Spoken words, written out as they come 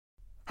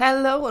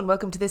Hello and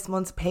welcome to this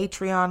month's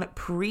Patreon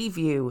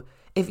preview.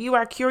 If you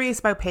are curious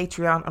about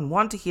Patreon and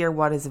want to hear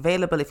what is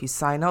available if you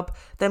sign up,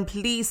 then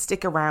please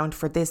stick around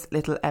for this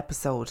little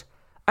episode.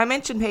 I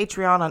mention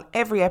Patreon on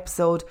every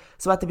episode,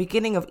 so at the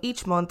beginning of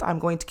each month I'm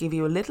going to give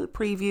you a little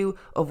preview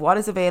of what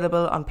is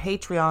available on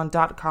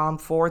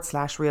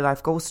patreon.com/Real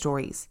Life Ghost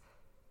Stories.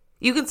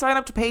 You can sign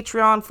up to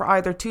Patreon for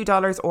either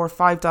 $2 or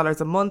 $5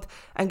 a month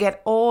and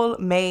get all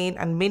main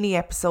and mini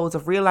episodes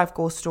of Real Life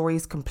Ghost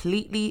Stories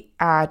completely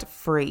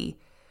ad-free.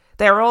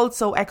 There are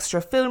also extra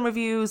film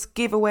reviews,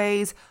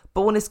 giveaways,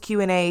 bonus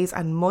Q&As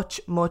and much,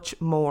 much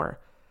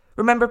more.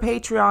 Remember,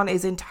 Patreon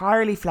is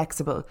entirely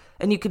flexible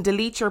and you can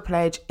delete your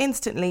pledge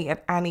instantly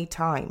at any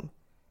time.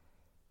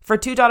 For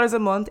 $2 a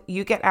month,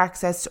 you get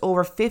access to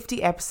over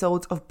 50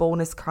 episodes of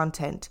bonus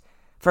content.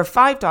 For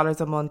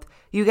 $5 a month,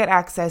 you get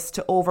access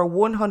to over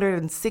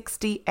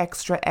 160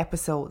 extra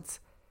episodes.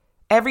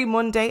 Every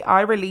Monday,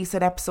 I release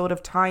an episode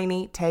of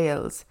Tiny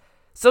Tales.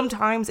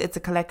 Sometimes it's a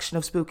collection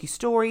of spooky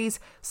stories,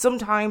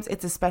 sometimes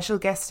it's a special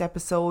guest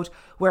episode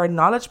where a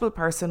knowledgeable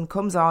person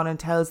comes on and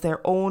tells their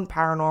own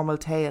paranormal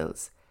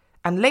tales.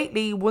 And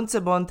lately, once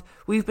a month,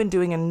 we've been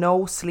doing a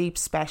no sleep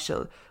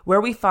special where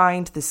we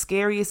find the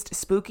scariest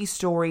spooky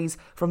stories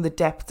from the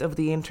depths of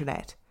the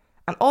internet.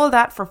 And all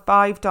that for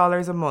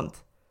 $5 a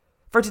month.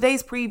 For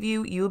today's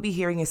preview, you'll be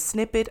hearing a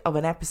snippet of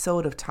an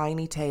episode of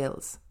Tiny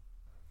Tales.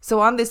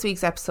 So on this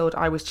week's episode,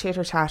 I was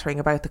chitter-chattering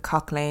about the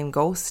Cock Lane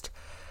ghost.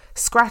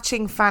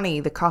 Scratching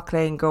Fanny, the Cock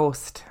Lane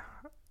ghost.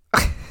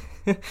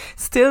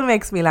 Still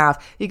makes me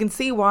laugh. You can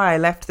see why I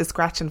left the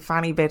Scratch and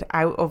Fanny bit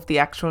out of the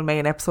actual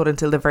main episode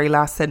until the very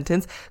last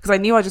sentence, because I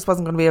knew I just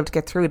wasn't going to be able to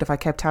get through it if I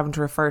kept having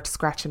to refer to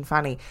Scratch and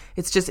Fanny.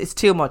 It's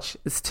too much.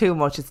 It's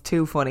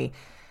too funny.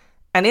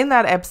 And in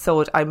that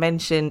episode, I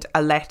mentioned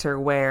a letter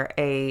where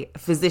a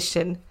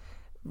physician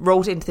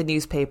wrote into the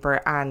newspaper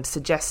and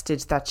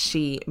suggested that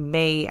she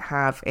may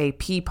have a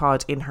pea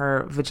pod in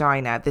her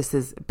vagina. This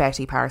is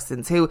Betty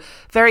Parsons, who,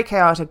 very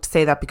chaotic to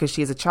say that because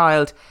she is a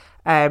child.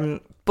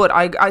 But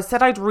I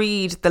said I'd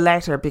read the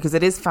letter because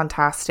it is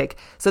fantastic.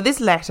 So this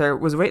letter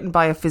was written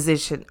by a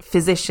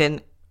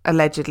physician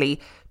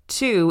allegedly,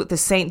 to the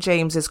St.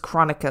 James's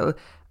Chronicle,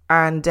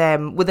 and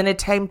with an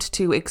attempt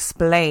to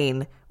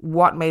explain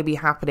what may be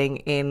happening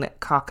in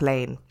Cock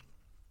Lane.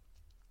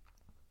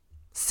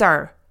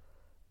 Sir,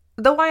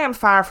 though I am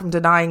far from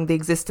denying the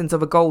existence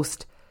of a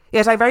ghost,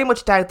 yet I very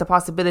much doubt the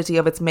possibility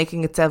of its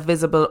making itself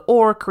visible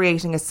or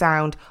creating a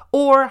sound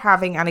or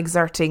having and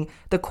exerting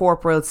the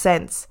corporal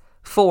sense.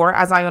 For,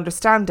 as I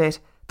understand it,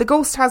 the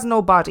ghost has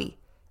no body.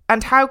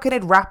 And how can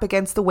it rap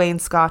against the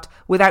wainscot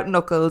without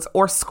knuckles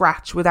or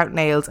scratch without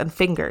nails and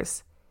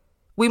fingers?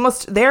 We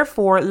must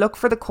therefore look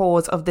for the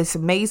cause of this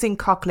amazing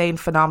Cock Lane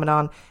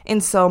phenomenon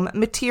in some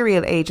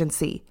material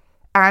agency.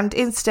 And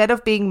instead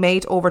of being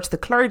made over to the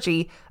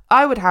clergy,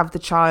 I would have the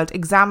child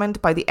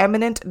examined by the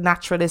eminent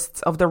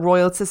naturalists of the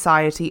Royal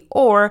Society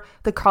or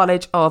the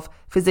College of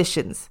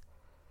Physicians.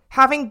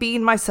 Having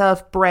been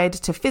myself bred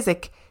to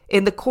physic,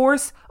 in the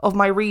course of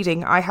my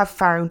reading I have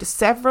found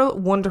several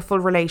wonderful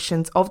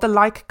relations of the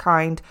like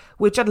kind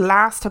which at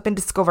last have been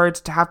discovered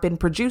to have been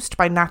produced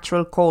by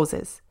natural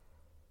causes.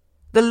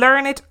 The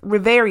learned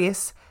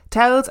Riverius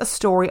tells a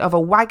story of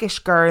a waggish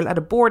girl at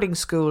a boarding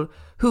school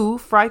who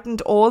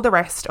frightened all the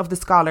rest of the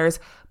scholars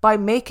by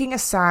making a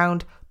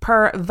sound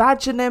per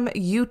vaginum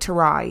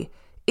uteri,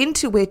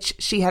 into which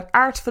she had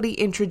artfully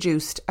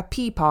introduced a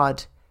pea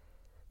pod.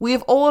 We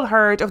have all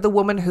heard of the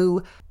woman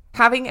who,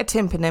 having a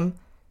tympanum,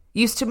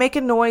 used to make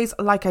a noise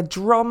like a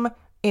drum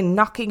in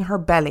knocking her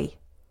belly.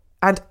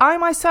 And I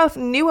myself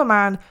knew a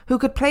man who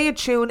could play a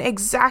tune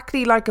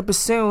exactly like a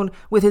bassoon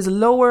with his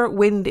lower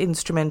wind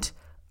instrument,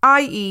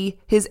 i.e.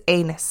 his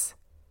anus.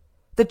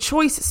 The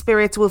choice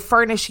spirits will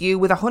furnish you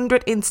with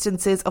 100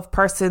 instances of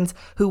persons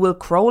who will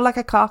crow like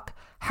a cock,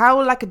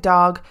 howl like a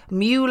dog,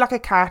 mew like a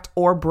cat,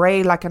 or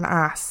bray like an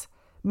ass.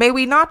 May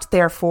we not,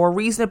 therefore,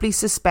 reasonably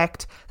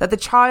suspect that the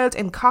child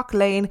in Cock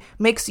Lane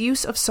makes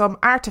use of some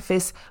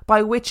artifice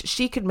by which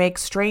she can make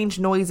strange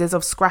noises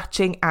of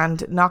scratching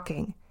and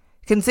knocking?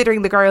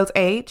 Considering the girl's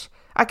age,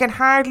 I can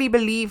hardly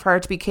believe her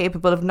to be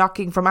capable of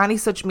knocking from any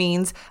such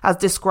means as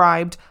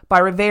described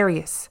by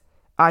Riverius.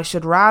 I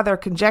should rather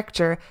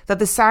conjecture that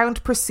the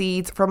sound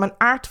proceeds from an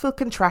artful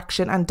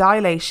contraction and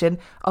dilation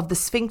of the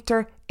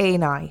sphincter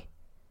ani.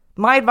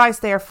 My advice,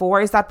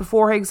 therefore, is that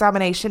before her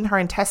examination, her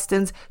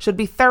intestines should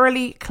be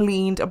thoroughly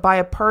cleaned by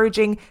a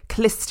purging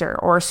clyster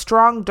or a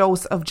strong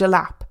dose of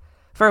jalap.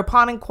 For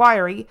upon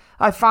inquiry,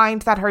 I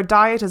find that her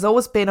diet has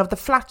always been of the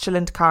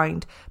flatulent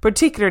kind,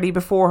 particularly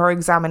before her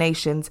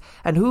examinations,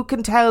 and who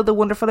can tell the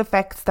wonderful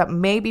effects that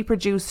may be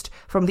produced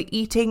from the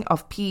eating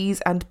of peas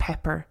and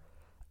pepper.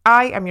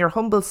 I am your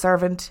humble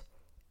servant,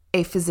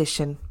 a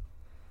physician.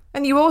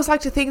 And you always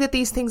like to think that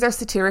these things are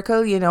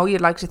satirical, you know, you'd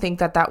like to think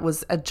that that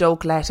was a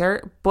joke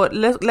letter, but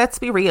let's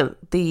be real.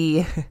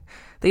 The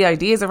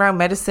ideas around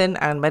medicine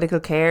and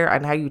medical care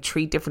and how you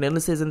treat different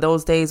illnesses in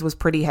those days was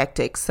pretty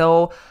hectic.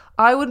 So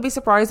I wouldn't be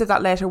surprised if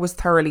that letter was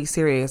thoroughly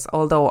serious,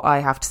 although I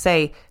have to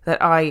say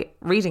that I,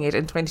 reading it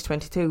in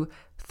 2022,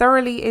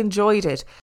 thoroughly enjoyed it.